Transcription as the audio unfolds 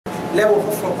level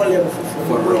for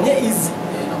easy.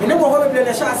 We never have a play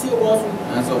the chassis was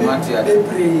so much. They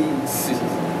pray.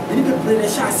 Any play the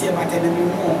chassis about enemy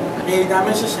more. A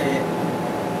dimension,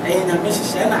 a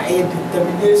mission, a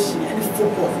determination, and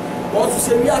focus. Also,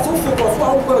 say we are so focused.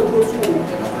 One word goes through.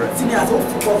 Senior so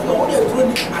focused. All the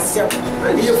electronic accept.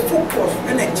 We are focused.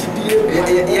 Energy.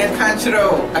 Can't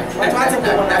show. But what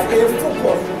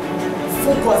focus.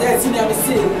 Focus, as senior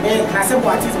say, man, I said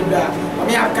what is there. I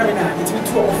mean, I'm coming out. It's 2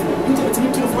 or 4. You need to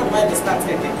be 2 for my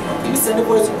started. You send the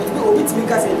voice with me, or it's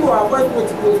because you are going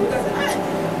to go because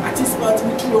at least about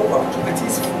me 2 or 4. At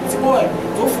least it's a boy.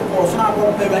 Don't focus. Now I'm going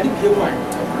to pay ready to pay.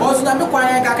 Also, I'm not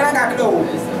quite a go.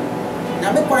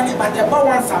 I'm not quite but the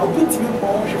balance I'll beat me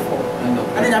for.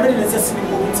 And then I'm really necessarily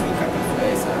going to be cut.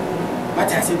 But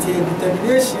I said,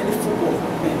 determination and focus.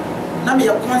 Na me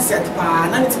concept pa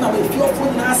na nti na me feel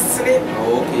food na sere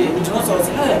okay it no so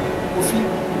say ofi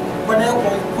kwana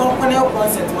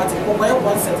concept what kwana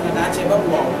concept na da che ba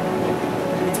bo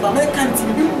it ma me kan ti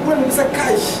bi bo no say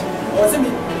cash or say me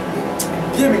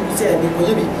bi me say me ko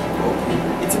yebi okay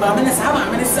it ma me na sa ma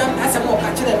me na sam asem o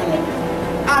ka kire me no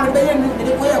a me be ye me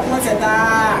ko ye concept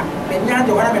me nya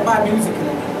de wala me ba music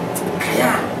no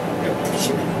kaya push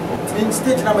me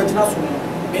stage na ba jina so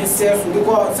me say so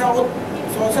because say so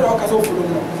all case of follow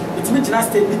no it me jina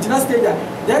stage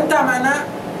then time na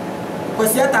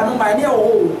Kwesi ata by near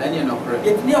oh any no correct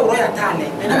it near royal tale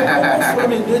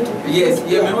yes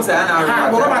yeah me say na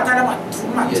ro matana ma too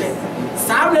much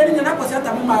sam le ni na Kwesi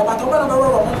ata by but oba no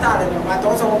ro mo tale but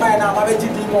also by na ma be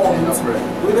gidi mo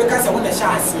we be ka say won na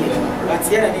sha ase but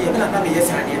here na ye na na me yes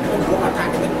ade no ro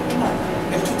matana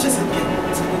me to chase it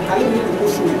tale me no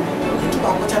show to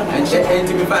ba ko cha and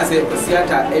to be fast say Kwesi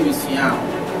ata ebisua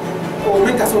oh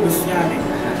make us obisua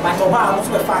but oba no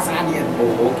so fast ade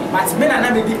oh okay but me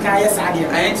na me di kan yes ade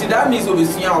and that means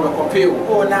obisua we copy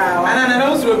oh now and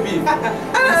no so be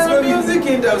and music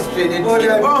industry they oh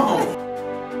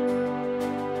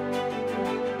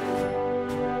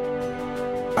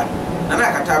nana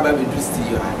Akata ba be do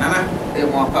studio nana e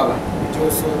mo paba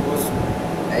so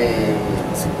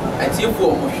I tell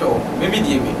for mo show maybe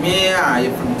me I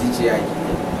from DJ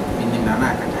me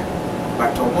nana Akata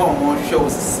but more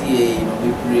shows see no be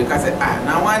pray ka say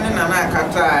na wan nana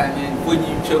Akata ni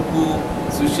bonyi cheku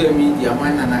social media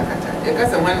man nana Akata e ka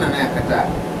say man nana Akata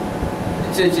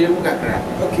cheche bu kakra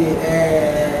okay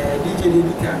DJ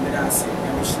Dedika me da say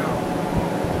me show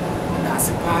na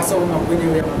se pass on no go dey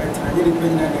we ma ta dey be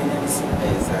na na si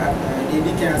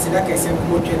Dedika say da ka say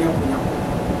mo twene ko nya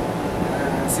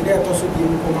se dey to so bi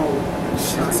mo ko ma wo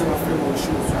se ma frame o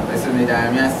show so me da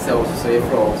me asel so e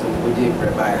fro so go dey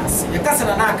prepare e ka say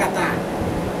na Akata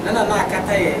na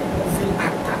Akata e film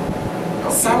actor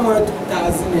somewhere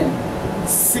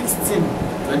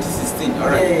 2016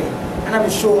 all right and I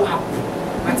show up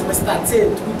until I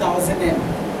started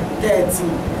 2013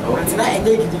 until I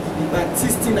engaged but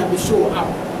 16 I show up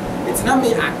it's not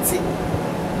me acting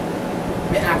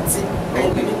and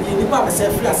me pa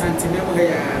myself free as anti me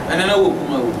here and na wo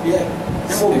kuma wo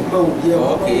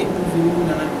yeah okay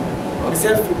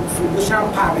myself free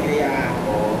champagne here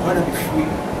wanna be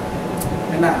free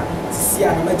and na see I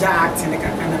am acting like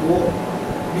kind of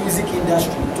music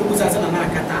industry to go as na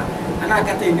Akata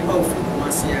in the power free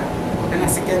Kumasi and I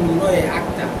second me no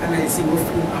actor and I sing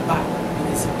film about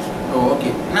music oh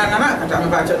okay na Akata me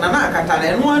ba na Akata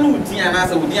na no anu utia na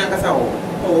say udi ankasa wo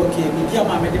oh okay me dia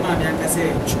ma me de ma ankasa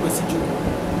Kwesi ju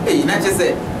eh na che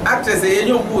say actress e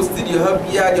nyo mo studio ha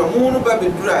bia de mo no ba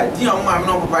bedura di o ma me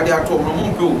no papa de ato no mo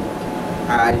mpe o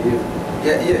ah ye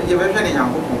be hwe ne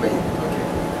yankopon ba okay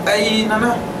ai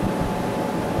nana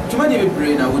tuma de be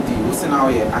brain na wodi wo se na wo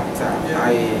ye actor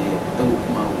ai e wo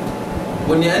kuma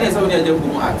woni ane so woni aje ku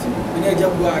mo acting woni aje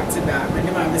ku acting da me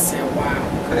ne ma me se wa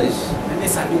crash me ne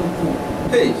sa do ku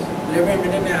hey le me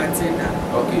ne acting da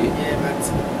okay yeah but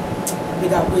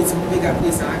bigger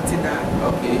place acting da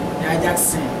okay ya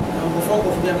Jackson before go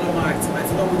for them no acting but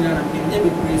no mo na me be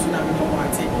praise na me no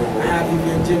acting I have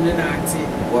even Jim na acting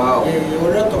wow yeah a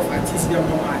lot of artists them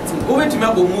no acting go wait me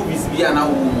go movies bi na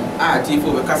wo mu ati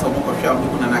for be kasa mo ko hwa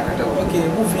mo na Akata okay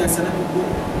movie asana me go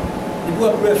the boy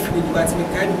brief but me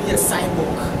can be a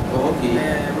cyborg okay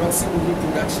Roxy movie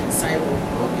production cyborg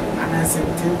okay and I 17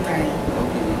 time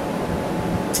okay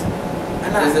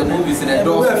and there's a movie in a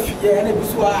door yeah and it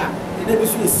was they never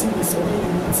see a series on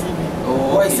TV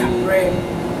boys and bread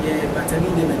yeah but I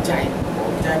mean them a giant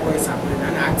boys and bread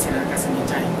and acting and as a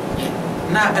giant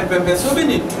na empempe so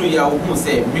be true ya who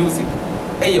say music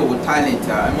eh your talent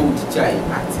am wo giant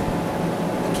acting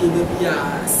okay baby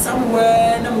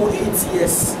somewhere na more 8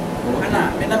 years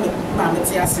ana me na me ma me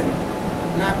ti ase no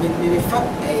na me fa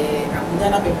akunya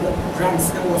na me drums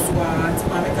na wo so a ti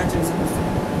ma me ka chere se ko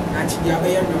na chi dia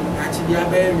be no na chi dia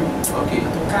be no okay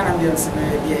to kana dem se na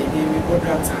dia me ko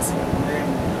drums ase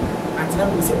atina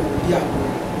me se ko dia ko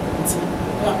ti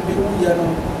na me wu ya no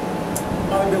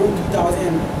ma me wu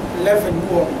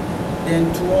 2011 wo then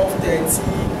 12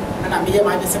 13 and I'm here,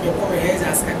 my just say, come here,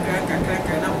 as can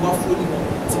not fully.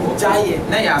 So, giant.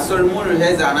 Now, I saw more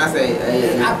heads and I say,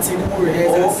 acting more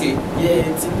heads. Okay, yeah,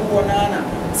 it's a banana.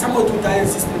 Some of 2000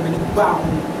 system when you bound,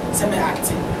 some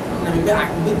acting. Now, maybe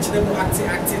acting, acting.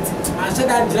 I said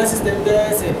that just system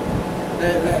there, say,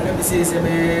 let me say,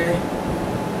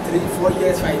 3-4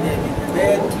 years, 5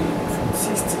 years,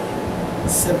 60,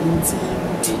 70,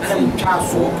 and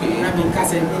class, okay, I mean,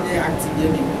 because I'm in there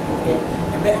acting, okay.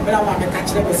 But I'm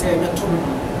catching up and say, I'm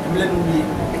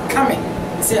coming.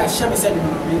 They say, I shall be said,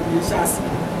 you shall see.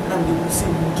 And I'm going to see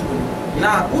you too.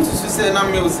 Now, what is to say, now,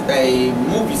 a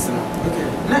movies. Okay.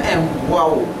 Now,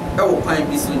 wow, I will find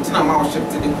this one. I'm out to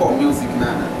the core music.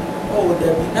 Oh,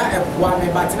 there be not a woman,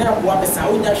 but now one is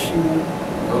out there.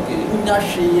 Okay,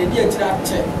 Unashi, and yet that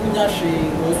check,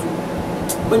 Unashi was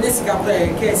when this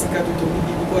play a case to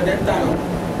because that time,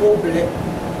 oh, black.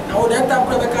 Now that time,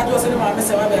 Rebecca was in my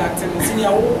mess acting,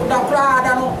 senior, that crowd,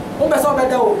 I know, almost over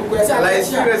there, because I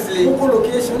seriously,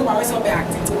 location, my mess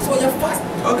acting, so you're fast.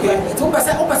 Okay, it's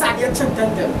almost I get 10.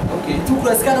 Okay, two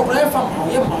plus kind of play from how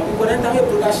you're going to have a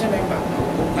production member.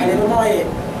 I don't know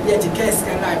yet, the case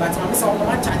can lie, but I'm so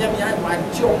much I am my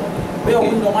job. We are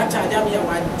no much I am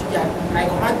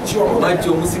like my job,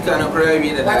 music and a prayer.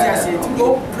 What I say, to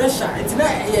go pressure, it's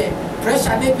not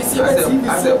pressure, maybe see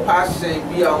as a passion,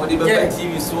 we are on the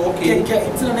TV, so okay,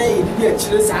 it's not a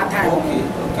chills at time. Okay,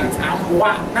 I'm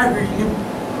what, not really.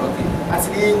 Okay, as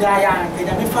I am,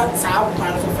 South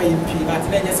Pan of MP, but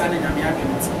then yes, I am.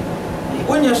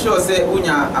 When you sure say,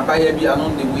 Unya, a buyer be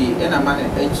along the way, and a man,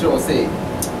 and sure say,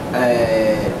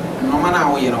 no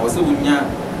matter you know, so Unya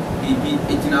be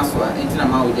 18 hours, 18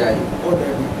 hours. Oh,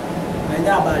 I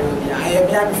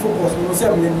am focused on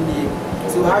 7 years.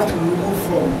 So I have to move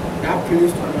from that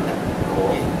place to another.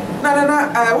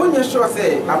 Nana, when you sure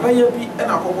say, I buy a bit and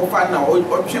a couple of fun now, or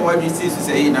option what you see to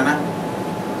say, Nana.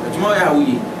 But tomorrow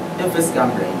we first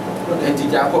gambling. And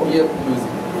did you copy music? I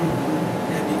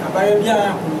buy a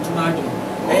beer tomato.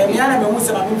 I am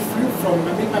free from,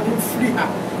 I've been free. I'm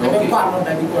part of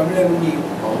that because I'm learning you.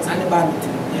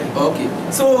 Okay,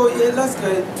 so let's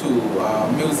get to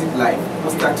music life.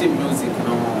 Starting music, you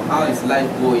know, how is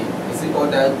life going? Is it all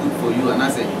that good for you? And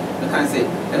I say, you can say,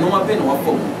 and no more pain or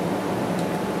form.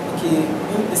 Okay,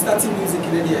 starting music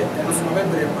in the year, and also my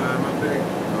very.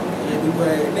 Okay,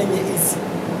 because then you easy.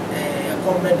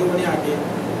 Come back down here again.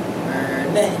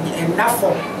 Then enough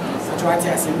for such what I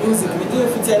say. Music, we do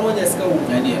it for 10 years ago.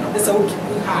 This is how we keep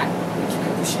it hard. We keep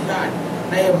it pushing hard.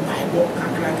 Now my book,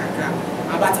 kakra.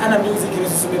 But other music is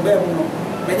so very well.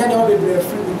 But I know we be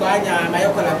free because my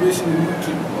collaboration with UK.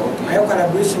 My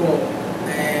collaboration with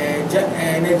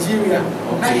Nigeria.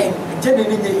 Okay.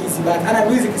 Generally easy, but other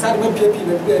music is hard to play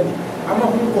people. I'm a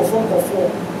home perform.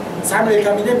 Some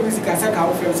come in music as a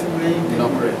couple of things. No,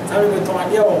 some will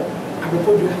talk about I'm a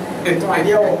producer.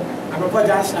 I'm a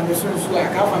producer. I'm a soon so I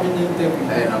can't find any interview.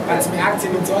 But me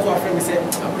acting into what friend say.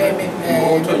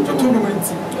 Tournament.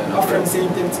 Our friend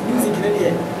saying music in the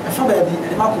air. I found baby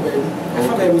and Marco baby. I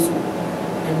found baby so.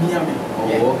 And me.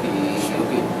 Oh,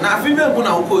 okay. Now, female go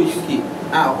now go UK.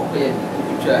 Okay.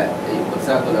 Try.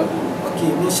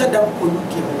 Okay, we shut down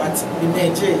UK, but in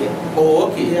Nigeria. Oh,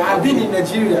 okay. I've been in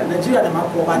Nigeria. Nigeria, the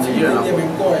Marco, but Nigeria. Okay.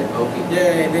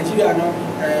 Yeah, Nigeria. No,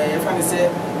 if I say.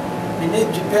 We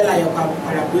need to prepare your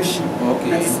collaboration.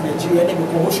 Okay. That is Nigeria. They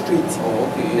go straight. Oh,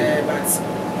 okay. But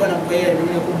when I'm there, we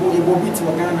go meet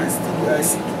Ghana.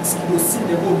 Still see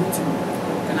the go meet.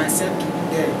 And I said to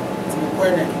there, to the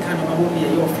point that you can't remember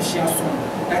your official song.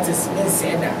 That is me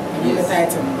said that. The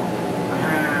title.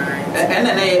 And then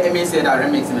I may say that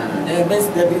remix now. The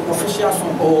official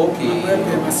song. Oh, okay.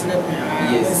 Yes.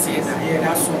 Yeah,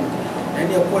 that song. And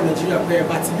they call Nigeria player,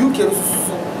 but UK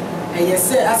also. And you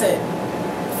say, I said.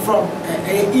 From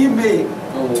email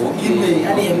to email,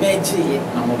 and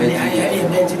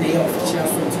imagine the official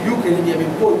so to UK, they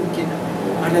have both UK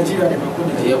and Nigeria. They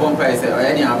have one price or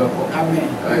any other.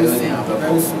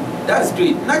 That's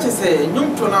great. Not just say,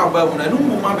 you turn out about when I don't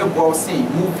remember seeing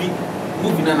movie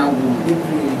Nana woman.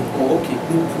 Okay.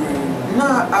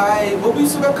 Now, I will be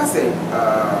super cassette.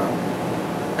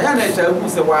 I am a child who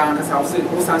said, why, and I say,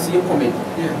 who sounds your comedy.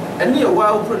 And near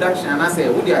wild production, and I say,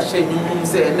 would you shame you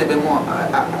say, never more?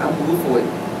 I'm good for it.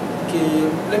 Okay,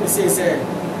 let me say, sir,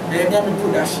 I am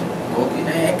production. Okay, I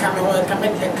come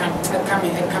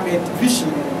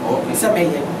vision. Okay, some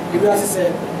If you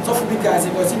say so for because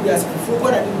it was serious for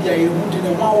what I did there, you would in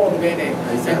a more bed.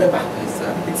 It's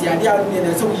the idea of me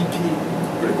and so EP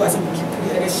because we keep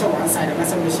a show one side and I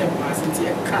said, I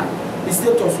can. It's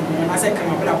still tough for me, and I say, come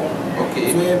up.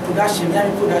 Okay. So, production,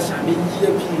 production, I mean,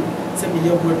 send me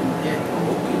your word. Yeah.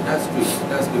 Okay, that's good.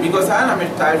 That's good. Because I am a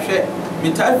type share,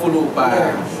 me type follow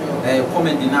by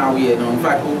comment in our way. In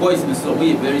fact, our boys in so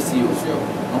we very serious.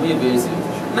 We very serious.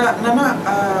 Now,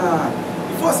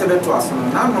 before 7 to us,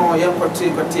 now, no, young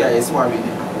Kotia is what we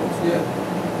need.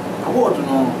 Yeah. I want to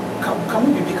know, can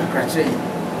we be a crash? Okay,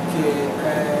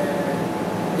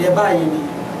 they're buying me.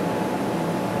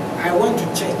 I went to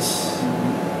church.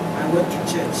 I went to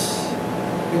church.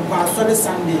 Because I saw the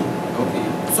Sunday. Okay.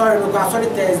 Sorry, because I saw the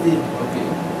Thursday. Okay.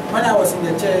 When I was in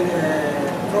the church,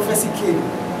 prophecy came.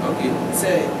 Okay.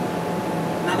 Say,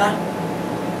 Nana,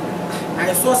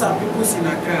 I saw some people in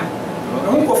Accra. I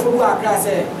won't go for Accra.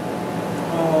 Say,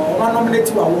 one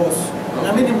nominated awards. I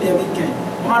mean, in the weekend,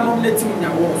 one nominated in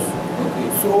awards. Okay.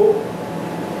 So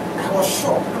I was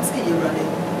shocked. I'm saying, you ready?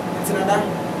 It's another.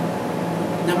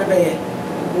 Namebe.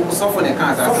 Soften the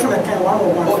cancer. Soften the can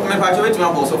 101. Oh, my graduate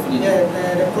member soften. Yeah,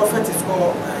 the prophet is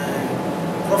called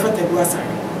Prophet Edwasari.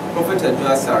 Prophet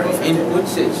Edwasari. In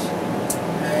which church?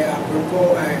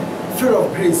 Fear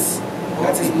of Grace.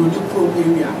 That is the new pro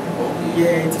area.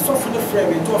 Yeah, it's soften the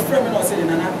frame. Into a frame, and I said,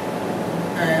 Nana,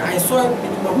 I saw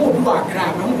my whole blue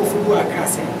Accra, my whole blue Accra.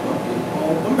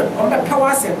 On the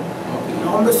power set,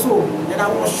 on the soul, and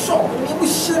I was shocked. It was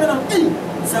sharing on me.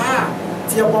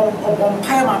 The bomb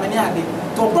pie, my many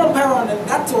to bomb pie on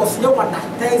that was your one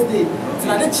Thursday.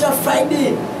 It's not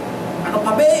Friday. And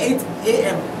on 8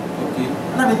 a.m. Okay.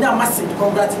 And I mean, that massive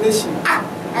congratulations.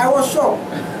 I was shocked.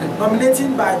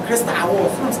 Nominated by Crystal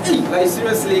Awards. Like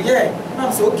seriously? Yeah.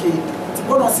 I'm so okay. To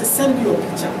go and send me your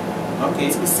picture.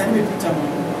 Okay. To send me a picture.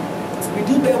 We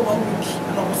did there 1 week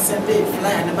and I was send a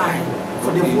fly and buy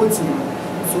for the voting.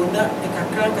 So that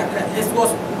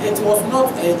it was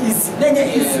not easy.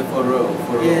 Yeah, for real.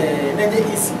 Yeah,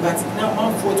 easy. But now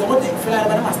I'm for what the fly,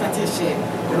 but I must not share.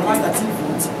 I must not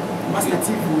vote.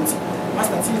 Vote.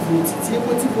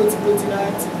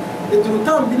 The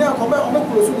town be now come on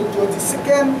close to the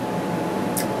 22nd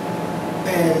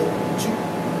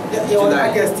July.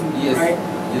 August, yes. Right?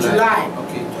 July.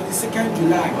 Okay. 22nd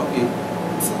July. Okay.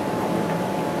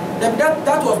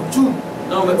 That was June.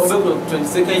 No, but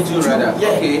 22nd June rather.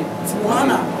 Yeah. Okay.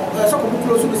 So come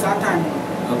close to this time.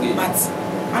 Okay. But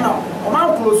I know,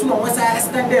 I'm close to no where I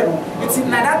stand there. It's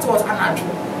in that was an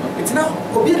actual. It's now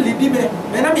be a leader.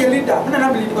 When I'm a leader, when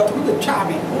I'm a leader, but to be the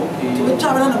charming. Okay. To be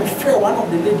charming, I'm a fair one of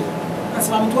the lady. That's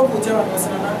why I'm talking to her. I'm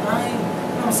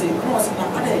saying, no, it's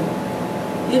not bad.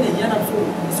 In the end,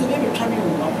 so maybe charming.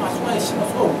 That's why she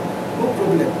was no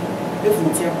problem. If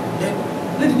we tell then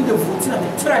let me the voting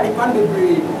and try the pan the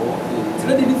brain.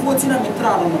 Let me voting and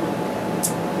try.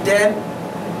 Then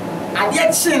at the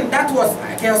action that was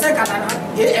I was like an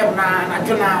AM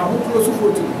na who close to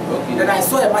voting. Okay. Then I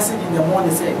saw a message in the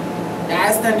morning say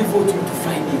I stand the voting to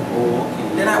Friday.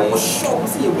 Okay. Then I was shocked to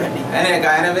see you ready. And I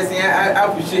got never seen I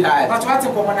appreciate her. But what to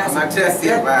come on as my chest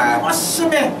here.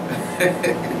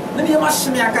 Let me wash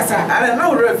me akasa. I don't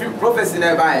know if you prophecy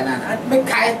there by and me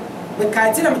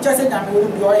kai tina me just say na me will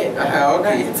be oye.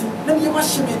 Okay. Let me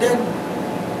wash me then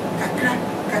kakra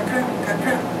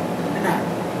na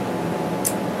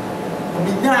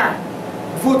Mina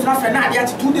vote na for na dey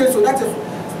 2 days, so that is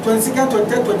 22nd,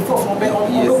 23rd, 24th from there on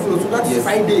close, so that is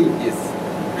Friday. Yes.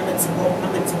 Na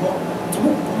metibo to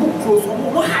close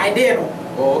mo hide there no.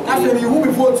 Okay. After you who be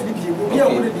vote to the people, be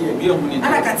on and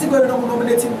a category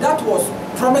nominating that was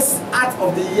promise art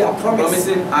of the year.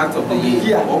 Promising art of the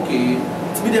year. Okay.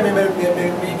 To be them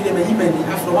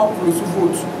after one close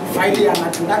vote Friday and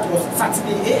that was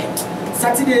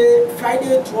Saturday,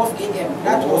 Friday 12 a.m.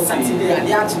 That was Saturday and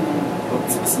the afternoon.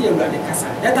 See you at the casa.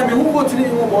 That I mean, who go to the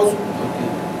was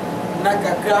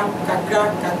Nakaka,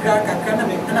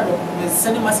 and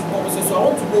sending massive promises. So I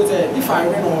want to know if I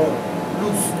win or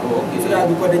lose. So that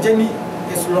because the journey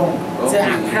is long. Say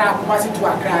Accra, pass it to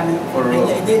Accra, and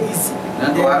it is.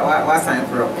 What's time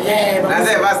for? Yeah, but I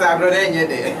say, what's our brother in your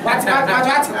day? What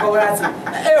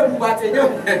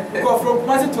go from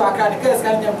Kumasi to Accra, the case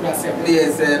can jump to accept.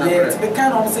 Yes, it's the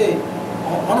kind of say,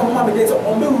 on a moment, it's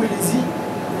only release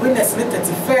witness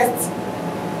 31st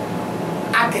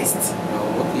August.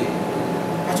 Oh, okay.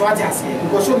 That's what I say.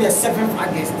 Because show me a 7th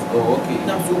August. Oh, okay.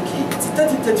 That's okay. It's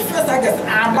 31st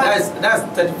August. That's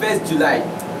 31st July.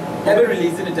 Ever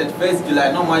releasing the 31st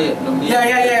July, no more nomination.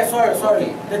 Yeah,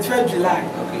 sorry. 31st July.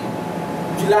 Okay.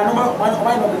 July number one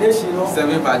nomination, you know.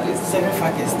 7th August. 7th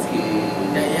August. Okay.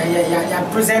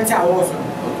 Yeah. Present awards.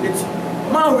 Okay.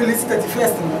 man released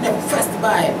 31st, the first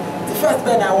buy I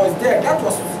was there. That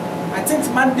was, I think,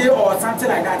 Monday or something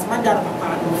like that. Monday,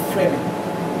 Papa, no friend.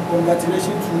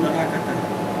 Congratulations to Akata.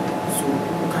 So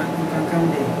you can come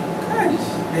there.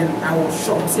 Then I was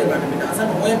shocked. See, I said,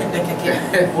 "Why am I taking?"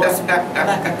 Was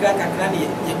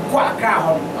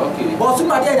okay. But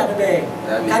somebody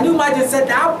can you imagine? Said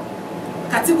that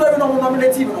category no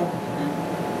nominative no.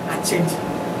 I changed.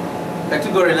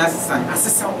 Category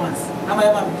assistant ones. I'm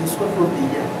a discovery of the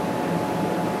year.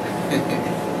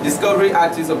 Discovery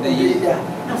artist of the year. Yeah.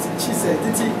 She said,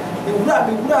 "They would have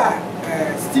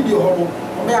studio home.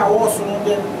 I was on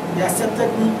them. They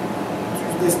accepted me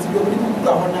to the studio. We didn't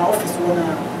go on our office one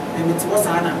and it was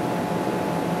Anna.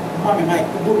 Mommy, Mike,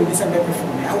 go with this and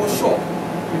perform me. I was shocked.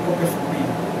 We go perform me.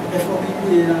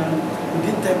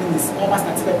 Within 10 minutes, almost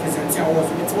started representing. It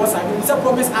was it's a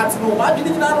promise art. No, I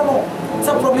didn't know. It's a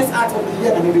promise art of the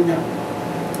year.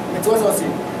 It was also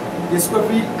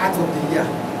discovery art of the year.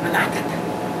 And Akata.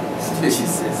 She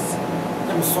says,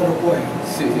 I'm sort of boy.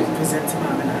 Presenting my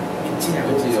I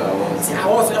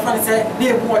was definitely say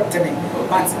name more to me,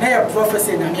 but now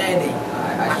prophecy na me idea.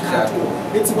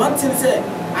 It's one thing say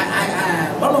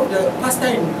one of the pastor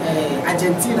in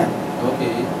Argentina.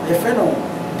 Okay. The fellow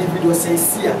David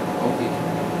says here. Okay.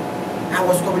 I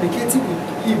was communicating with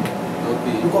him.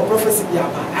 Okay. Because prophecy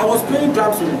I was playing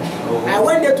drums with him. Oh. I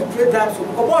went there to play drums with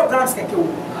him. Because what drums can kill?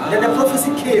 Then the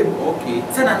prophecy came. Okay.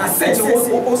 Then I said,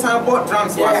 "Also bought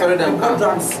drums." Yeah, I bought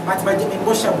drums, but my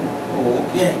emotion. Oh,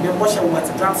 okay. Yeah, the emotion was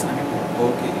drums na me.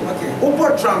 Okay. Okay. Who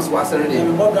bought drums was already?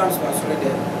 Yeah, bought drums was already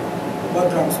there.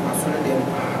 Bought drums was already there.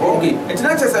 Okay. It's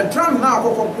not just a drum now.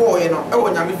 Koko boy, you know. I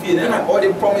want to feel. All the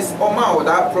promise, or ma, or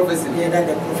that prophecy. Yeah, that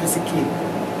the prophecy came.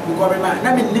 Because remember, I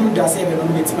mean, limit that same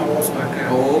nominating awards back.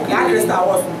 Oh, okay. That is the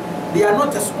awards. They are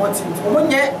not a small team.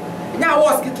 When you now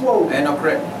awards get to no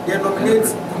correct. They nominate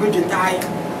community time,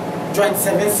 joint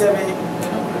 7-7,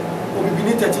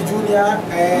 Obibility Junior,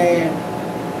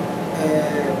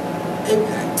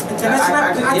 international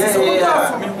artists.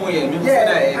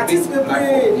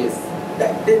 Yes.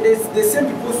 The same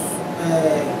people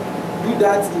do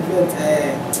that event.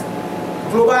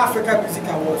 Global Africa Music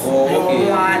Awards. Oh, okay.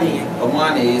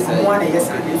 Yes.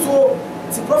 So,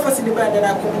 the prophecy in the band, then I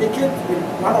communicate with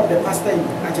one of the pastors in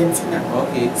Argentina.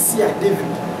 Okay. Sia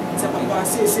David. Say, Papa,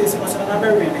 say,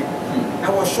 I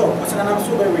was shocked. I'm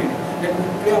so very rainy. Then we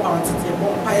play about it.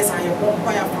 Bonfire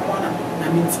from one.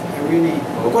 I mean, really.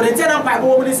 Because the tenant by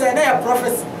woman said, they are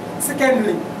prophecy.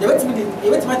 Secondly, you wait me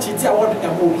cheat award in the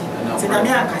movie.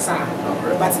 Sinamia Casa.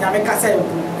 But Sinamia say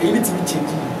you need to be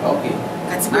changing. Okay.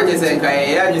 I just say,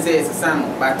 I just say it's a son,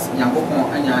 but Yamoko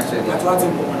and Yasha.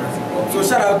 So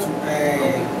shout out to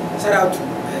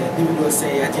David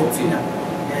say Argentina.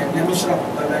 Let me shout out.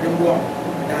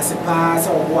 That's a pass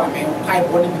or what I pipe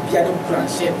on the piano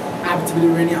ship. I'm to be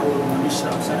ready. I will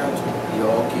shout out to you.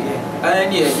 Okay.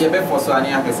 And yeah, before so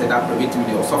I said that private to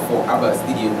the software about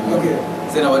studio. Okay.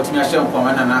 Say now to me, I shall come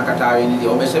and Akata in the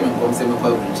Obeshem come semi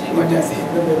coverage. What I say?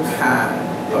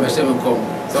 Obeshem come.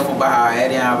 So for Baha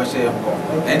area, Obeshem come.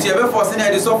 And you ever forcing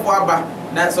the software back.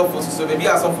 That's so for so maybe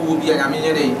I saw will be a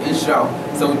million in shout.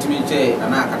 So to me, Jay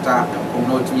and Akata come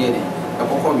no to me. A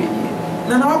Pocovini.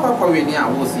 None of our Pocovini I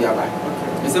will see about.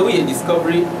 It's a way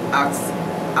discovery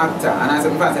actor, and as a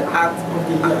matter art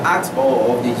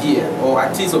of the year or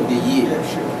artist of the year. Yeah,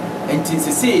 sure. And to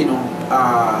say, you know,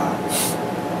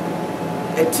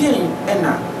 a team and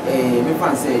me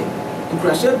fan say, you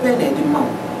crash your pen and the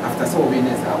mount after so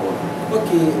winners award.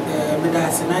 Okay, but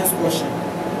that's a nice question.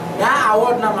 That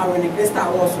award now when the Crystal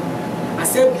Awards, I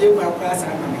said, be able to class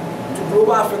to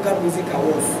Global African Music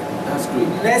Awards. That's great.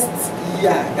 Next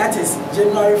year, that is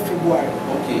January, February.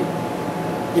 Okay.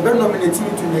 You better nominate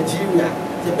me to Nigeria.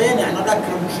 You better another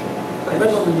country. You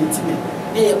better nominate me.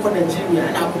 Hey, you Nigeria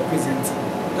and I'll present it.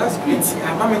 That's great.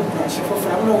 I'm not going to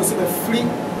say a free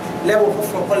level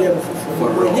for level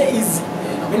for easy.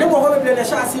 You know what we play the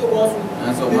chassis was.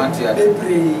 And so much. They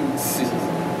pray.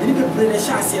 You need to play the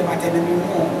chassis about any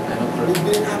more.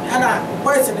 And I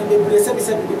voice and they play 7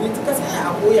 because I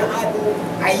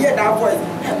hear that voice.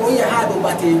 I go here hard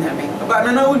over the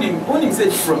but no only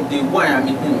said from the one I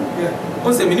mean,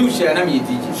 also, we share a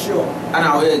teacher. Sure. And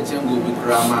our jungle with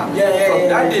grammar. Yeah. From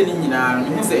that day,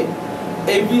 you say, a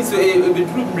so a bit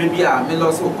true, maybe I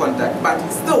lost all contact, but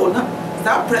still,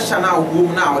 that pressure now,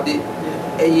 woman now, a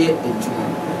year in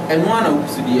June. And one of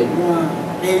the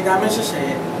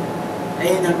a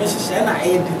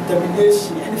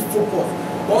determination and focus.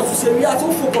 Also, say we are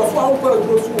so focused on what we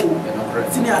do.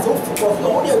 Senior so focused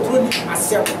on the drone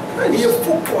accept. We are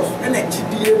focused energy.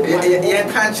 You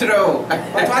can't show.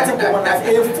 But what a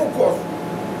focus.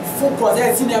 focus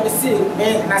I see never say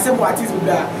me na say mo artist bi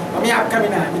a me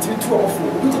coming na between two of four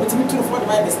between two for the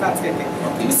mind start get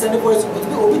okay we send the voice but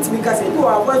me obi timi ka say do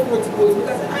our voice note go me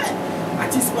ka say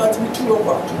artist but me two of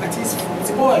artist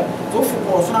the boy to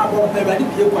focus na go pe ba di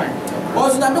pie kwan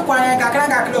also na me kwan kakra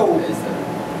o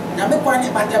na me kwan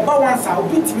but the ba once a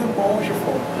obi timi bo hwe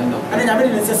for and na me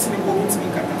dey necessary go obi timi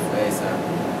kata yes sir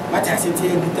but I say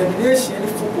determination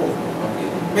and football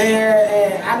me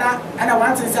ana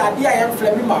want to say idea I am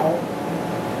flame ma ho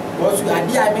because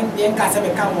idea I mean den ka say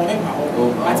me kan mo me ma ho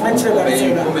but me chere ba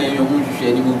say ba me yo hu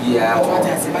hwehwe ni mu bia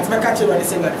but me ka chere ba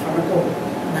say ba fa me ko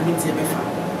na me tie me fa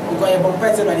because e bon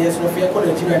pese ba yes no fe ko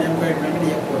Nigeria na ko na me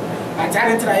dey ko but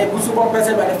I try e busu bon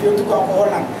pese ba fe to ko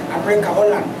Holland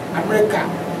America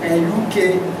UK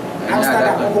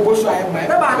Amsterdam ko go show I am ba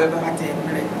but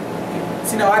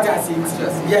sina what I say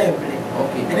yeah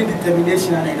okay any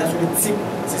determination and that's what the team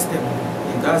system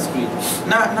that's great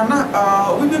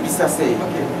now we be say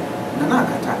okay na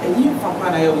Akata any papa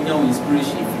na ya unya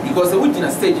inspiration because we in a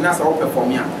stage na say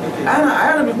perform ya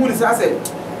I am who is say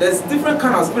there's different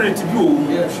kind of spirit to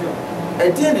be yeah sure a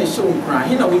day na show cry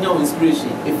he na unya inspiration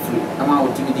free am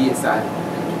out to be side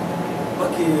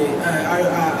okay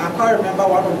I can't remember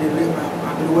one of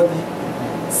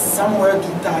the somewhere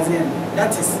 2000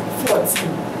 that is 14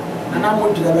 and I'm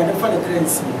going to the wedding for the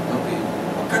currency. Okay.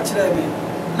 Catch me.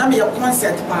 Now me a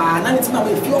concert pa. Now it's my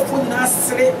feel for the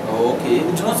nursery. Okay.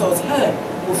 The Jones was hey.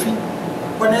 Kofi.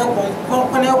 When I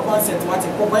concert, what a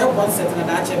concert na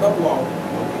that cheba wow.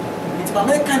 It's my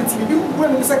American team. You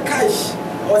when we say cash.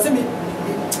 Or say me.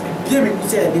 Be me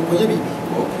say be ko yebi.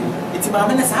 Okay. It's my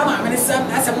man say ma man say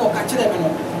asa mo catch me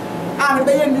no. Ah me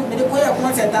be you me dey play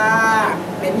concert ah.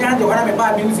 Me nya de wana me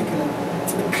ba music no.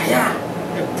 It's me kaya.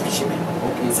 E push me.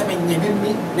 Some in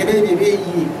me, the baby,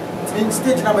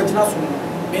 stage number so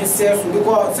men say so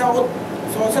because so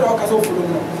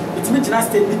it's me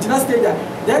stage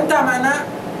then time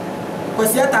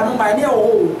Kwesi ata by near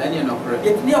oh any no correct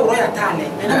it near royal tale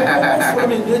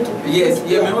yes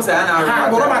yeah me say ana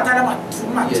royal tale ma too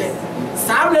much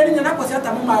sam le ni na Kwesi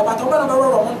ata but oba no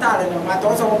royal tale no but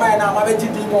also buy na ma be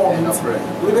gidi mo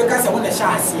we be ka say won na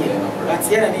sha ase but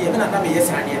here na me na me yes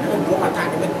ade na royal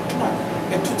tale me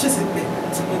to chase it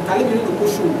tale me no go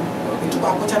show to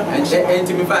ba ko chana ma and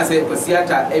me fa say Kwesi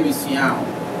ata e bi sua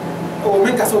o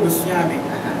me ka so be sua me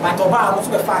but oba no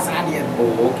so be fast ade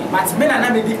oh okay but me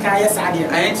na me di kan yes ade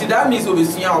and that means we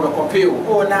sua o be kopeo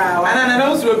oh na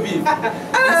no so be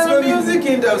and music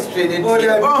industry they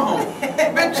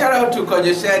big shout out to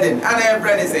Kojo Sheldon and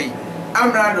everybody saying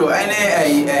Amrado and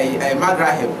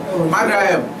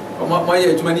Magrahim mo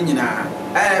ye adwuma ni nyina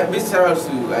big shout out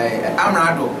to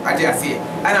Amrado ade ase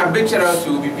and a big shout out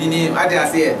to Bibini ade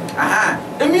ase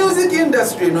the music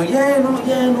industry no me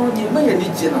ni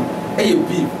je no e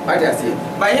beef ade ase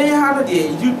but ye ha no the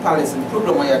youth palace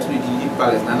program we are to the youth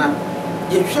palace na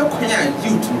ye hwe kwan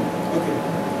youth no okay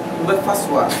we be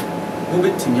faswa we be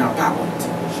tinya pa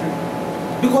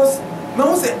because me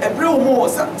won say every more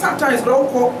sometimes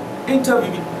go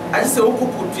interview I just say we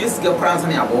put yes get plans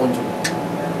na abonjo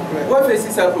what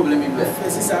faces our problem in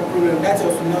faces our problem that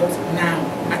was not now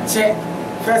I check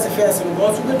first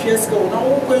because we get yes go now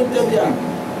we interview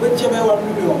we check 1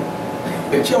 million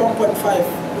we check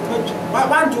 1.5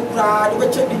 want to cry we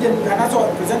check the and that's all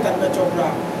presenter we check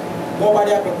cry what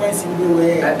about the Kwesi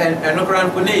we and no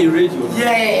brand for radio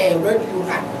yeah radio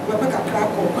we make a crack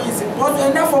for Kwesi but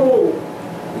enough for more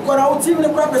because our team the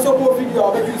crap is so video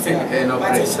of you say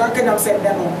but it's not can send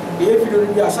them the video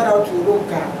we shout out to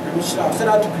Roka and shout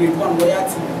out to Grade 1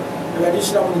 royalty the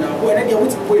additional one now when they want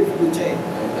to go video check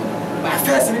but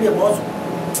first in the boss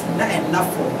not enough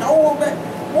for now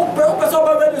what purpose of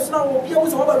radio now we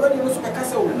was about radio so make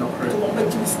us to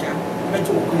make you scam make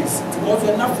you quiz it was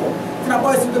enough for na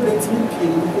boys in the team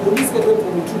play we this get to 2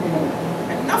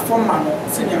 enough for man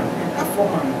senior enough for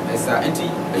man esa enti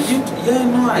you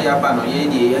no ayaba no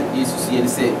ye Jesus ye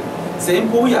say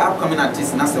impo we upcoming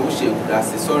artist na say wo share kura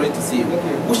say sorry to say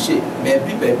wo share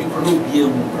baby kono obi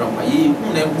ehu kura ma ye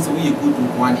hu na hu say we good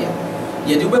one dia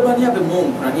ye de beba ne abe mo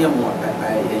kura ne mo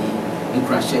in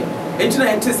crash enti na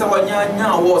enti say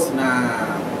wanya awards na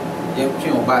ye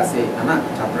twen oba say ana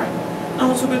tabra na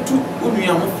wo so betu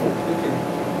onua mo fo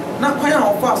na kwaya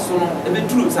ofa so no e be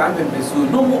duru sa pempe so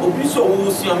no mo obi so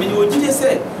wo sua me ni ogide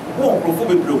say wo nkrofo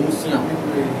be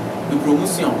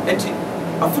promotion enti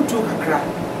afutu kakra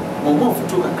mo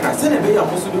afutu kakra se na be ya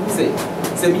mo so be ku say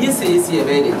se me yesi e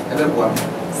be de e be boa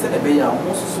se na be ya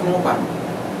mo so no ba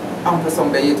am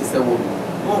person be yeti se wo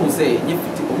mo say ni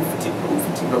fiti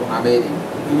bro na be de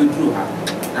we duru ha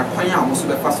na kwaya mo so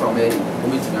be fa so me de o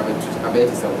me ti na be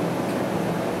ti se wo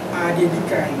a de di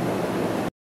kai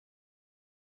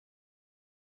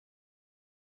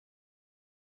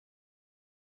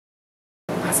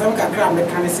some kakra me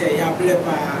can say ya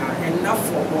blepa enough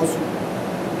for boss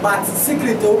but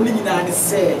secret only in and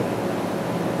say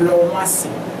blow once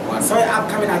so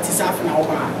upcoming artist half an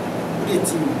hour the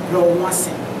team blow once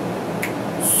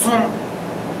some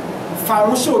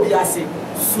found show be as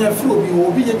a flow be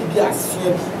obi ye be as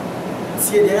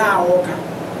see there are worker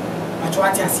but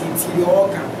what I see the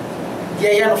worker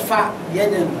yeah fa yeah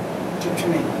then to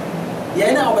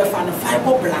yeah now be fan 5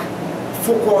 popular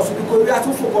focus because we are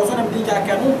to focus on the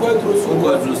can go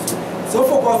through so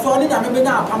focus on it and maybe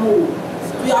now pamo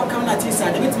we have come at this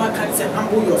and the man can say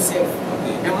humble yourself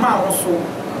and man also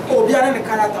oh be an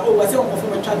character oh was on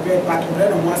perform a chat bread but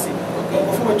bread on once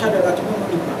perform a chat bread to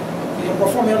you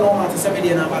perform a normal to 7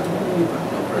 days about you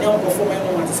perform a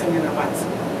normal to 7 days about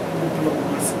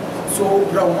so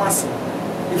brown once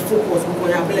the focus because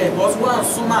you have was one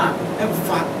summer and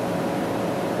fat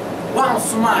one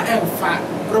summer and fat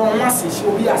from once she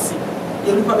will be as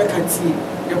you look back and see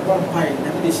the vampire and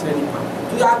the nation.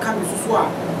 To your coming to swear,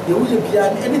 you will be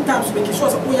anytime to make sure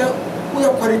we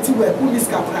are quality work, who is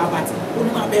Capra, but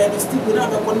only my bed is still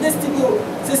without a studio,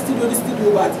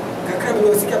 but Kakra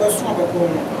will see about swamp of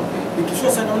home. Because she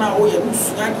said, no, we are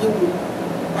not you,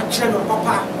 but channel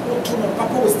papa, or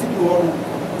papa was still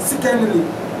secondly.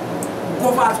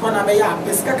 Cover one of the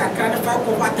Pesca can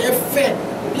cover their fair.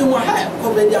 You want to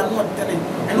cover their not telling,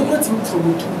 and look at him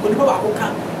through to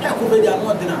cover their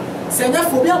not dinner. Send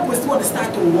that for me, I'm supposed to start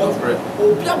to work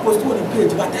or be supposed to the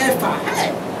page, but if I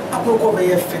cover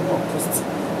your fair post.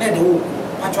 Let the walk.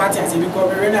 But what I said,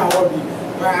 because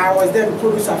I was there to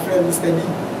produce a friend, Mr. D.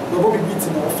 Nobody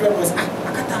beating our friend was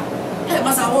Akata. Hey,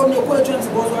 must I hold your questions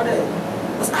about what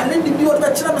I didn't be able to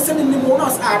tell myself in the morning.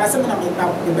 I said, I'm not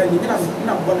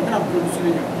going to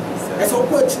produce. I saw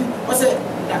poetry. I said,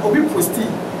 I will be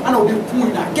posting. I will be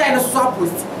pulling a guy and swap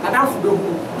post. I don't know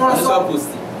no swap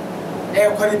posting.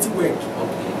 Air quality work.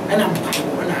 And I'm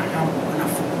when I am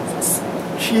focus.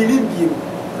 She didn't be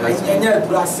like any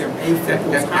blossom.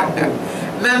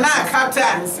 Nana Akata.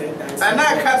 Nana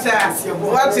Akata.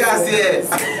 What you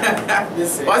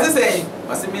say? What's it saying?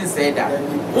 What's it mean say that?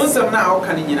 Once now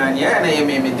can you and I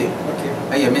may do.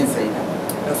 Okay. I mean say that.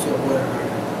 That's your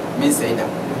word. Mean say that.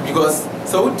 Because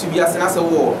so to be as an answer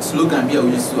war slogan be a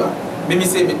use to maybe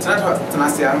say me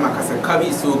Tanasi Amakasa Kabi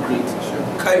is so great.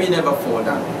 Kabi never fall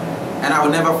down. And I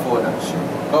will never fall down.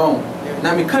 Oh,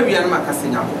 now me Kabi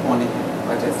Amakasa on it.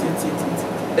 But I see it.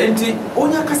 And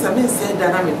Onya Casamin said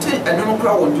that I'm a take a no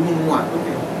crowd on doing one.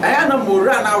 I am a more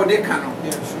run out de cano.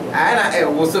 I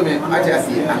was so many, I just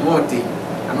see, I'm not day.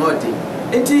 I'm not day.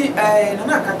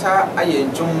 And Akata, I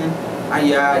enjoy,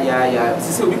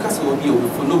 so because will be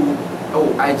follow,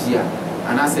 oh, Igia,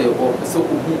 and I say, oh, so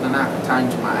Akata,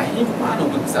 I hate one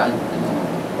of good son.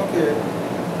 Okay.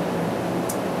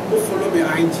 Who follow me,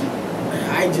 IG,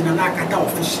 Nanakata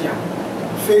official,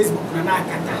 Facebook,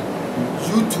 Nanakata.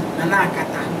 YouTube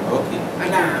Nanakata. Okay.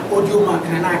 And audio mark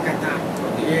Nanakata.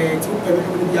 Okay. To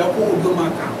be audio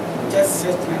mark. Just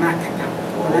search Nanakata.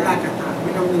 Nanakata. We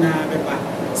know Beba.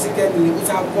 Secondly, we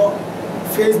have got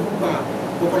Facebook.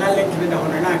 We can link with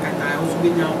Nanakata. Also, we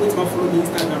now wait for follow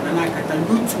Instagram Nanakata.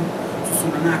 YouTube to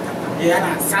Nanakata.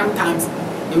 Yeah, sometimes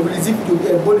they will receive to be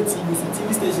a bulletin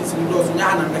TV stations in those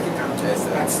Yana American.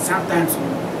 But sometimes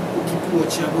we keep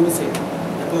watching. We say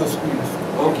the screens.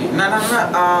 Okay, Nana,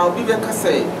 we can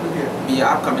say, be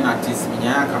upcoming artists,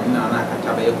 Minya coming on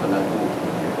Akata,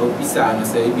 or Pisa, and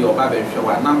say, be your barber show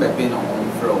a number pin on one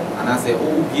floor, and I say,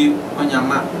 oh, you on your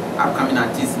map, upcoming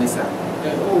artists, Mister.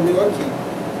 Oh, okay.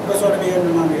 Because what I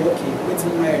mean, okay,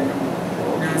 waiting my room.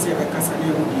 Now I say, I can't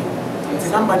you. It's a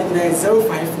number in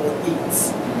 0548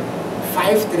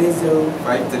 530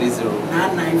 530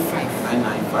 995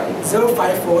 995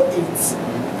 0548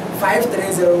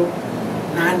 530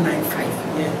 995.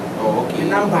 Yeah. Oh, okay. The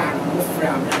number of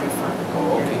friend.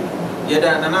 Oh, okay.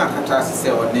 Yeah, Nana Akata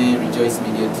say or name Rejoice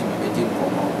Media TV meeting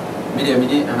for Media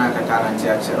and Akata and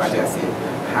Church. I say,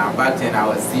 back then I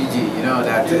was CG, you know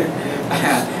that.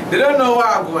 They don't know what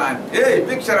I'm going. Hey,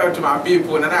 big shout out to my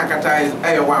people. Nana Akata is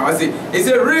I say it's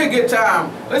a reggae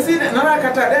time. Let's see Nana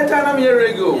Akata that time I'm here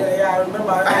reggae. Yeah, I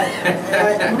remember.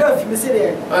 You know if you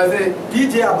say that. I say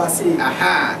DJ Abasi.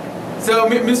 Aha. So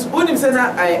Miss Unim said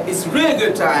it's really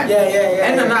good time. Yeah.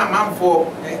 And now I'm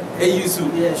for a use.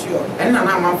 Yeah, sure. And now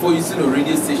I'm for using the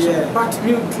radio station. Yeah. But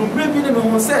me to maybe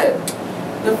the said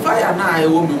the fire now I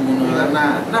owe me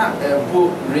na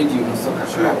radio so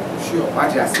sure.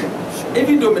 What I say.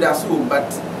 Even though me that's home, but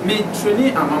me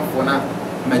training I'm for now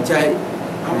my child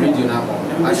radio now.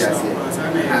 What I say.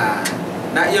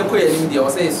 Now you're quite in the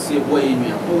say it's boy in me.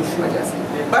 What I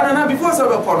say. But now before so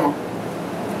corner.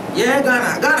 Yeah,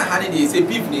 Ghana honey, they say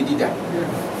people they did that.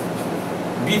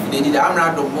 beef they did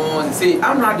amra do mo say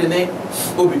amra de ne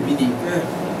obibini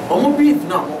omo beef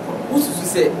na mo ko ususu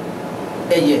say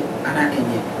eye ana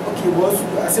enye okay boss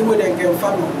asemo de nke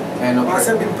famo no ba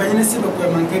se bi panyine si be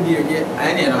ko man ka bi eye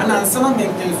ana ansana men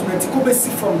ke so na ti ko be si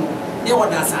from no ye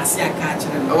wada asase aka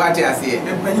kire no wati ase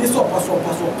panyine so paso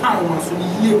pan ma so ni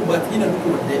ye but ina no ko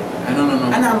de no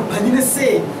ana panyine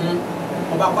say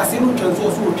oba kwase no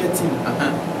twanso so o twati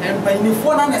panyine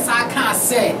fo na sa aka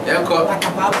se ye ko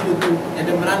akapa apu e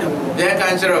de mra na wo ye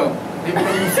kan chiro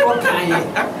panyine fo kan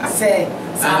se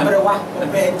sabrewa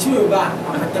be chiwe ba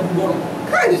amata bubono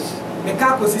Gosh, me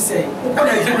ka Kwesi say uko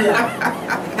Nigeria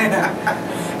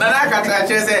na Akata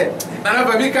che say na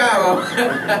ba bi ka o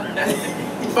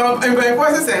from by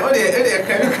Kwesi say o de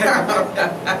ka bi ka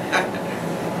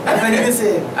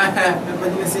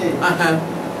Kwesi say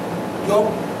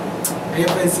yo e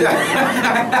pense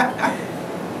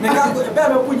me ka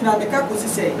be ku nyina me ka Kwesi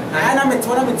say ana me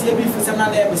tona me tie bi fu sem na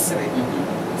na e mesere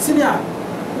sinia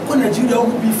uko Nigeria o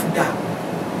bi fu da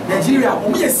Nigeria o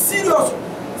me serious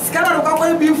Skana no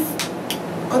kwa beef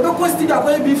odo ko studio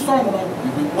kwa beef song no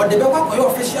what the kwa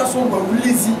official song we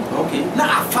release okay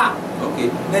na afa okay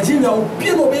Nigeria o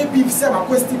pie no be beef say ma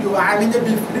kwa studio a menye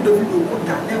beef ni do video ko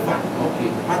da never okay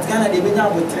but Ghana de benya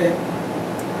botre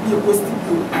ni ko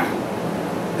studio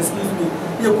excuse me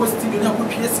ni ko studio na ko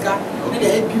pieska ni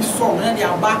de beef song na de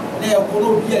aba na e ko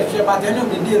no bi e hwe but any of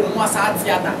the day no asa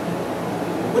theater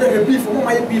wo de beef mo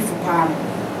ma beef pa no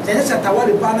je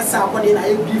tawale pa na sa ko de na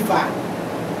beef a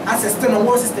assistant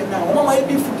on system now. Mama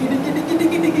be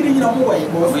gidi you know more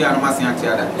boss. We are no masin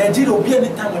atiada. Nigeria obi any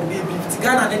time on baby.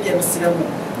 Ghana na dey mesrem.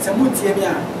 Se mu tie me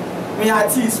a. We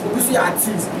artists, obi so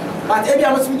artists. But every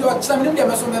am so do chama nim dey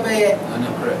me so be be. No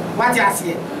correct. What you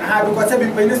say? Ah because be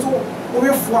pay so o we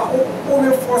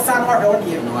for san order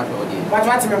odie. No order odie.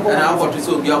 What me go. Na what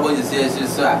so obi abo say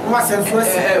so a. No sense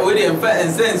we dey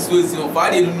sense so si o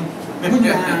fa dey nu. But no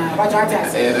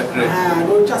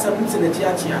just a put in the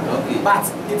chia. But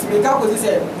it's make up because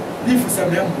say beef is a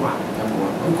member.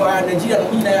 Because Nigeria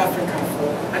no Africa for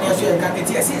and you say can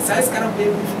get size kind of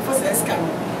baby for size kind.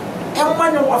 And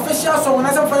man official song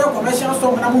na some for your commercial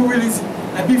song na mo release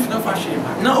na beef na fashion.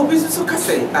 Na obi so ka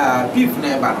say beef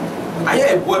na e ba no.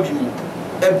 Aye eboa bi mu.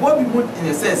 Eboa bi mu in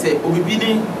the sense say obi bi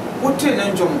ni wo tre na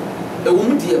njom e wo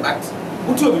mu die bat.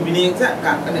 Wo tre obi bi ni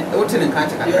ka wo tre na kan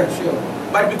chaka. Yeah, sure.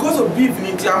 But because of beef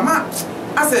in Tiama,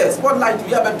 as a spotlight,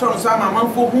 we have a turn so I'm a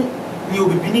man for whom you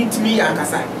will be beneath me and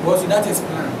Kasa. Was that is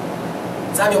plan?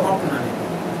 Sadio Mopana.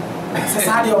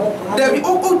 Sadio There be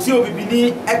OTO be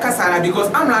beneath Ekasana because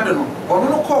I'm not or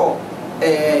no call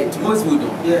to most wood.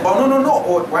 Or no,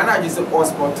 or why not just or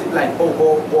sport like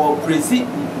or presi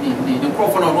the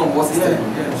profile of one was system.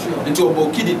 Sure. Into a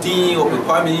bokidity or a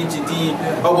community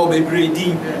or a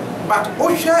breeding. But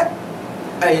Osha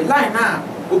a line now.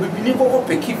 Obi bini koko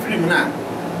peki film na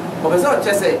obeza o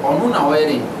chese onu na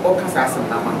wedding o kasa asem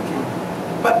na man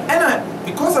but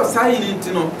because of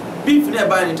silent no beef na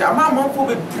ba ni ta amamfo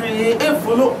be pray e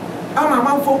follow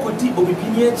amamfo ko di obi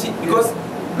bini echi because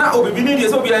na obi bini dey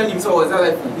so be anim so was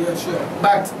that yeah sure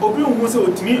but obi hu so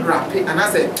otimi rap and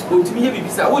I said otimi ye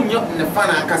bibisa wonyo ne fa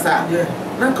na kasa yeah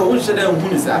na ka won hye hu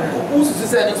ni sa o susu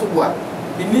se ne so boa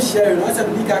initially no say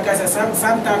be ka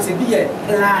sometimes e be a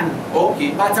plan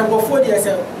okay but am go for there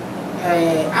say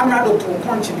I'm not to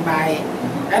punch by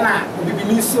and I will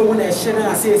be so when I share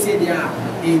and say there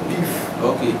a beef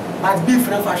okay but beef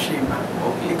never shame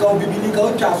okay because we be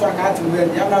go chance one can't wear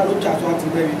the am not chance one to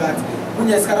wear but when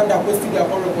you scan that question you are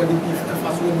for the beef the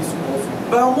first one is also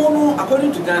but mono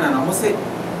according to Ghana na mo say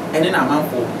ene na man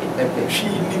for she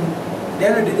knew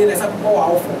then the day there's some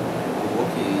power for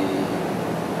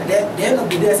then of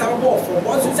the day some more for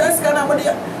what you just can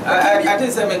I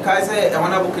think say me kai say I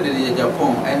wanna book the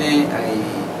Japan any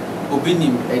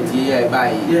obinim e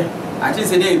buy I think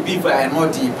say dey beef and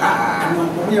not deep no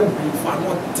beef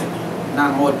not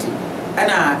na not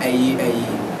and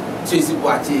Chase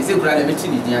Boache say brother me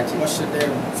tini dia che wash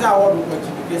them say I want to go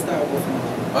to the start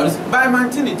of by man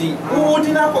tini di who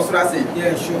dina kosura say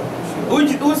yeah sure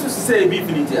who say beef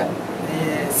in it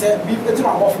say beef it's my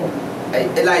offer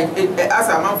like as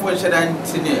a man for shedan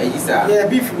tini ayisa yeah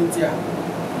beef in it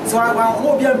so I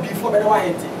no be beef for better one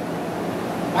hit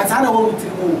but I know what to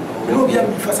go no be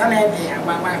beef for sana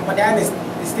but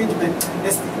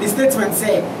the statement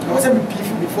say I was a beef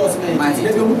before so they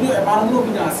don't do a man no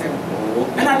be na say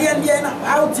and at the end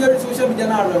out here social media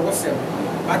now was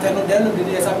but I know the end of the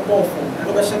day is a powerful and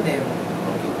over them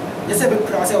you say be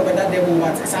cross over that devil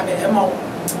what say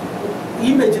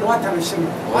image no what I'm showing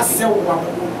what say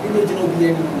image no be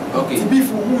any okay to be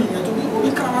for who you to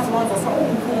be come as one for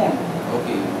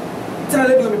okay tell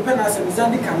you be pen as a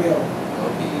zandi camera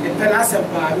The penasa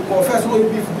because first all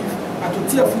beef at to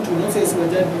tear food to not say it's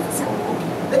beef.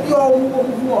 Let you all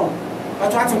move on.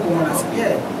 But what you want to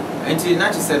say? And she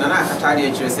not said, and I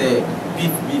can't say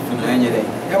beef in any day.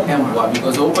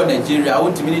 Because over Nigeria, I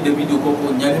want to meet the video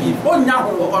cocoa beef. Oh, now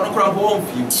on a crumb home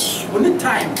few. Only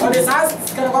time. What is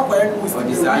asked can walk where we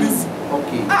this.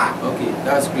 Okay, okay,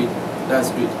 that's great. That's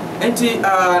great. And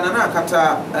Nana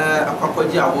Akata, a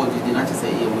Kwakodia award, did not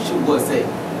say, we should go say,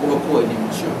 over him.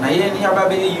 Na ye ni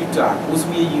ababe yuta,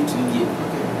 usumi yutu ye.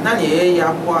 Na ye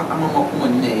ya kwa amama kuma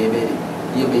ni ye be.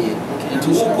 Nti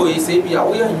wo yi say bia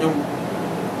wo ya nyom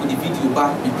with the video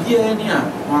ba bibia ni a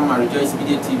Mama Rejoice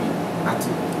Media TV ati.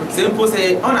 Simple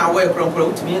say on our way from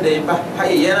utumi dey ba ha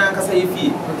ye na nkasa ye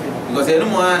fie. Because enu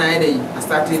mo na dey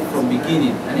started from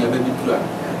beginning and ye be through.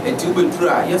 Enti wo be through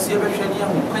yes ye be hwe ni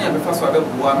ho kan ya be fa so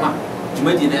abeboa ma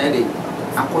dwumadi na dey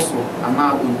akoso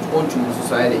ama ontwum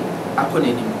so dey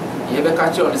akona ni. Ye be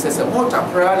catch on say motor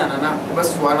kra na na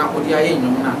obesoa na odi aye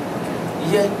nyom na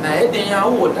ye na eden ya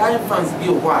wo die fans bi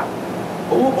o ho a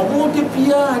o de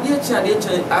pia de cha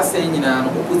ase nyina no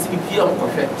ko ti pia mo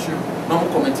kohwe no mo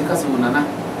comment ka se wona na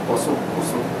oso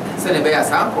se ne be ya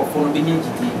sa akrofo no be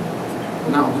nyigidi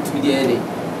na o ti de ede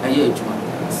aye adwuma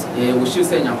ye wo shi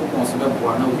se nyakopon so be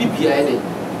boa na obi pia ede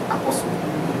akoso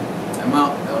ma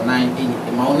online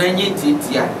ma online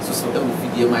titia so e wo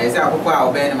fidie ma ye se akoko a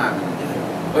o be ne ma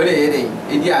Ode ede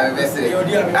edi a bese.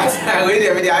 Odi a bese. We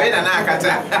dey na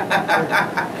Akata.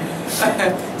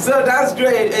 So that's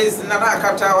great. It's Nana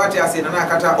Akata what you say Nana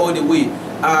Akata all the way.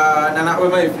 Nana we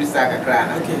may freestyle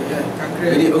kakra. Okay, yeah,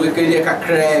 kakra. We dey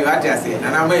kakra what you say.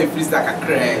 Nana may freestyle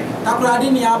kakra. Takura di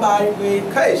ni aba we.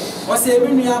 Kaish. O say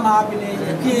bi ni ama bi ni.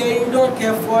 You don't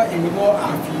care for anymore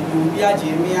afi you bi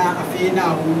ajemia afi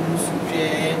na wo su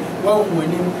hwe. Wo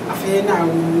wonim afi na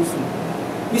wo su.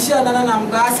 Mi sha Nana na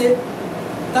mgbase.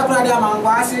 Takura dia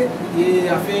mangwase ye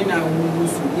afena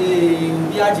wusu ye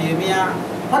bia jemia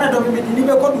ona do me di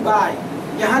be ko Dubai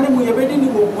ye hane mu ye be di ni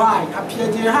wo Dubai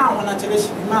apia je ha wona chere shi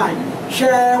mai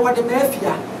hwe wode me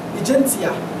afia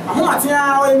agentia aho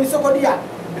atia o mi sokodia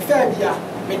me fa bia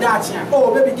me da atia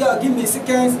oh baby girl give me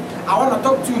seconds I want to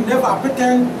talk to you never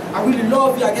pretend I really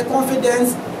love you I get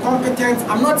confidence competent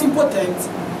I'm not important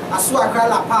I swear I cry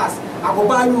la pass I go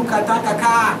buy you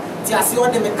kaka ti asi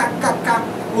ode me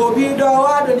kaka Obi do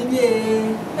wa do ni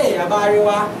bie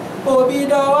abariwa Obi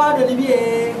do wa do ni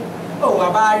bie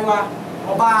abariwa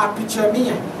oba picture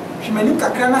me hwemani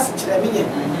kakra na se kire me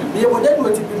ye bo de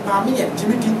do ti pimpa me ye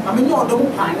jimidi amenye odo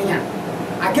mu pane ya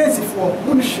against for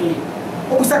munhwe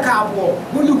obusa ka abo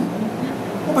munu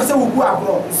opese wo gu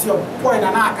abro isi boy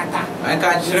na Akata I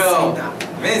can show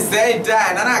me say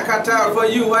that Nana Akata for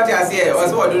you what you say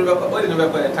was what do be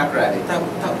takra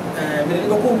me de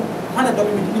go Mana do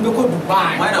me ni be ko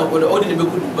Dubai. Mana o de be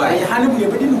ko Dubai. Ai hanu ye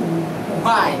be di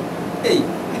Dubai. Hey.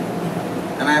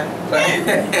 Ana.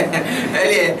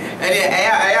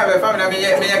 Aya be fam na me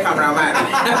cameraman.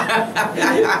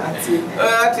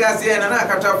 Ati ase Nana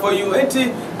Akata for you. Enti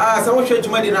so wo hwe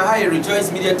dwuma di na high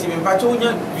Rejoice Media TV mpacho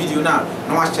unya video na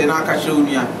wa share na aka share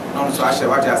unia na no so a share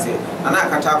what you say. Nana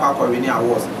Akata kwa win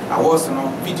awards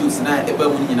no videos na eba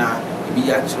mu nyina e bi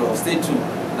ya chiro stay tuned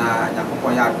na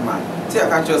yakopon ya aduma. See, I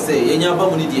can't just say, you have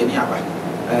money in Yaba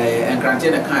and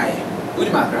granted a kind. Would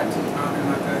you mark granted?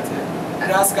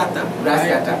 Akata.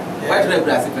 Why do I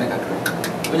brass it like a crack?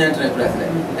 When you try to brass it,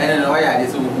 and why are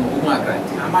this woman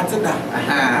granted? Amatada.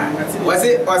 Was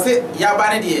it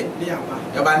Yabani?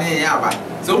 Yabani Yaba.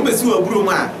 So, Miss you a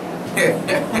bruma.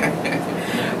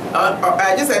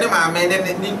 I just said, my man,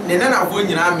 and none of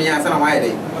women are me as a white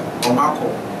day or Marco.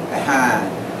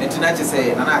 And tonight you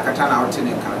say, Nana Katana out in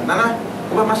the Nana.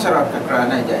 Shout out kakra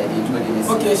na ja edi tuma de mesi.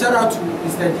 Okay, shout out to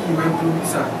Mr. D, my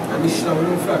producer. I'm sure we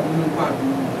don't feel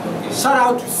okay. Shout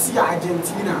out to C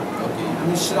Argentina. Okay.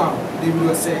 I'm sure they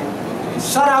will say. Okay.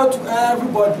 Shout out to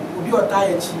everybody. Will be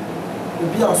Otayechi.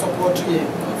 Will be our support here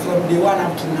from day one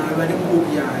up to now. Everybody will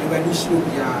be here. Everybody should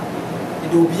be here.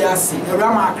 It will be a say.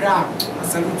 Rama Akra. I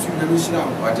salute you. I'm sure.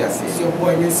 What you say? It's your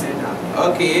boy. Me say that.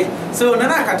 Okay. So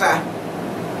Nana Akata.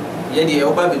 Yedi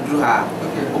oba be drew her.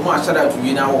 Omo ashada to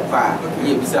you now kwa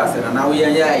ye bisa se na we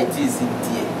ya it is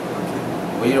die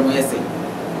we yero mo yesi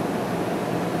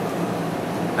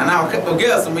na na o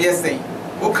girls mo yesi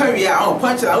o kan wi a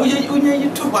punch la unya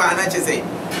YouTube na che say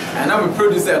and I'm a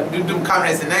producer do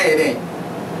cameras na ye den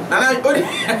na okay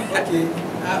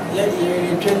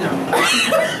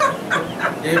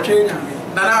ye train am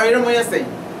na we yero mo yesi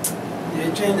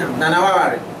ye train am na wa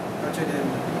ware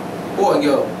o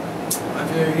girl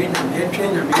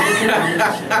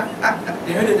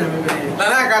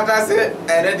Nana Akata say,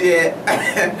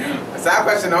 sa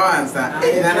question no answer.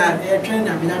 Nana,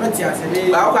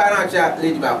 how can I chat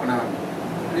lady back now?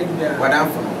 What I'm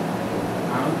from?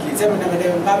 Okay, tell me now,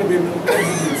 Baby,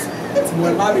 it's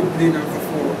more Baby Brain for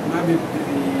Baby Brain.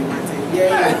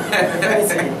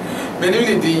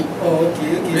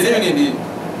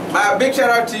 My big shout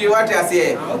out to you. What I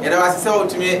say, you know, I saw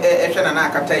to me,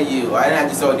 Akata you. I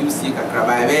just saw you see a crab.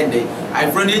 I vended. I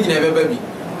friend you never baby.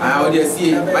 I would just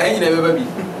see, but you never baby.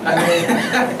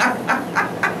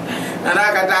 And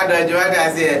Akata, what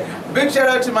I say. Big shout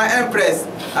out to my empress.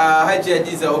 Haji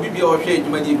Adiza, Obi or Shade,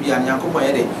 Majibi, and Yanko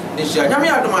Mayede. This year, Yami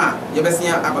Adoma,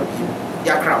 Yabasia Abapi,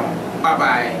 Yakram. Bye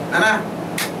bye. Nana,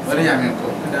 what do you mean?